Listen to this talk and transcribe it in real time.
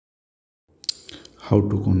how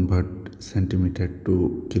to convert centimeter to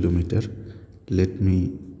kilometer. Let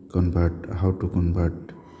me convert how to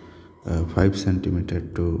convert 5 centimeter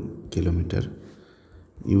to kilometer.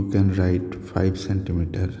 You can write 5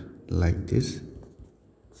 centimeter like this.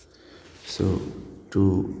 So to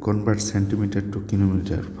convert centimeter to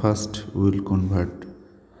kilometer, first we will convert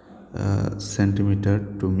centimeter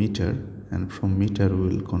to meter, and from meter we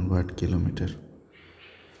will convert kilometer.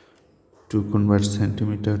 To convert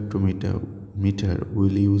centimeter to meter, we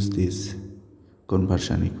will use this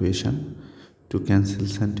conversion equation. To cancel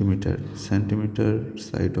centimeter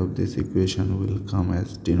side of this equation will come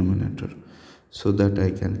as denominator, so that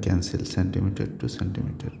I can cancel centimeter to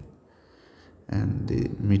centimeter, and the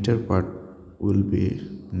meter part will be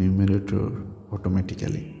numerator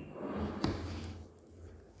automatically.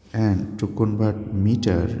 And to convert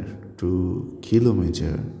meter to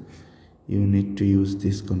kilometer, you need to use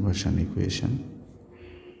this conversion equation.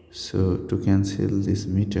 So to cancel this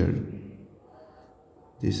meter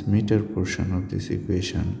portion of this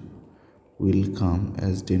equation will come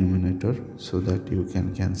as denominator, so that you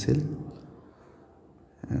can cancel,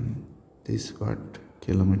 and this part,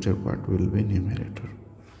 kilometer part, will be numerator.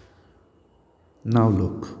 Now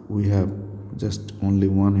look, we have just only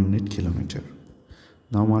one unit, kilometer.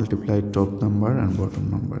 Now multiply top number and bottom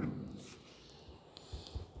number.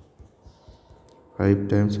 5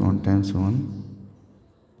 times 1 times 1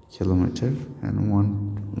 kilometer, and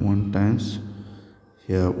 1 times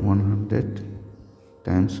here 100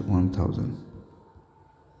 times 1000.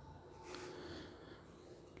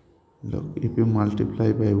 Look, if you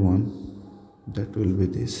multiply by 1, that will be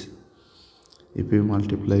this. If you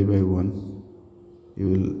multiply by 1, you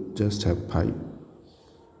will just have 5.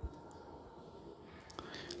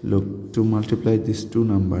 Look, to multiply these two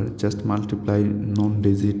numbers, just multiply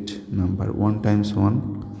non-digit number. 1 times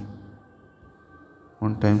 1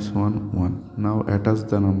 times 1, 1. Now attach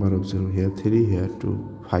the number of 0, here 3, here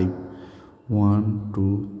 2, 5. 1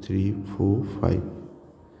 2 3 4 5.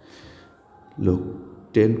 Look,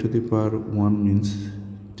 10 to the power 1 means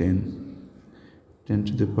 10. 10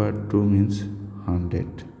 to the power 2 means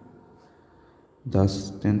 100.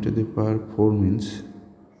 Thus 10 to the power 4 means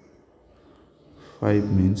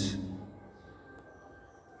 5 means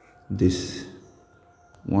this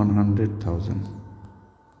 100,000.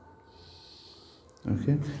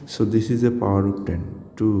 Okay, so this is a power of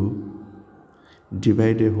 10. To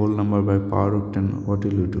divide a whole number by power of 10, what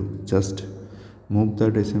will you do? Just move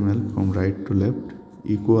the decimal from right to left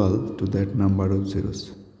equal to that number of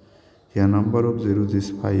zeros. Here number of zeros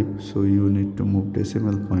is 5, so you need to move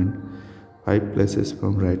decimal point 5 places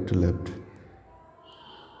from right to left.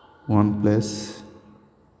 1 place,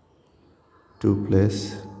 2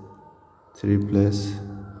 place, 3 place,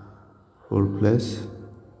 4 place,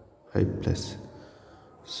 5 place.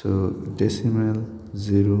 So decimal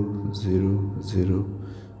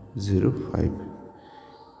 0.00005.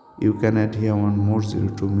 You can add here one more 0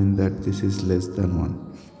 to mean that this is less than 1.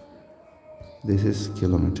 This is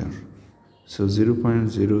kilometer. So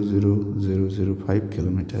 0.00005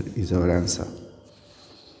 kilometer is our answer.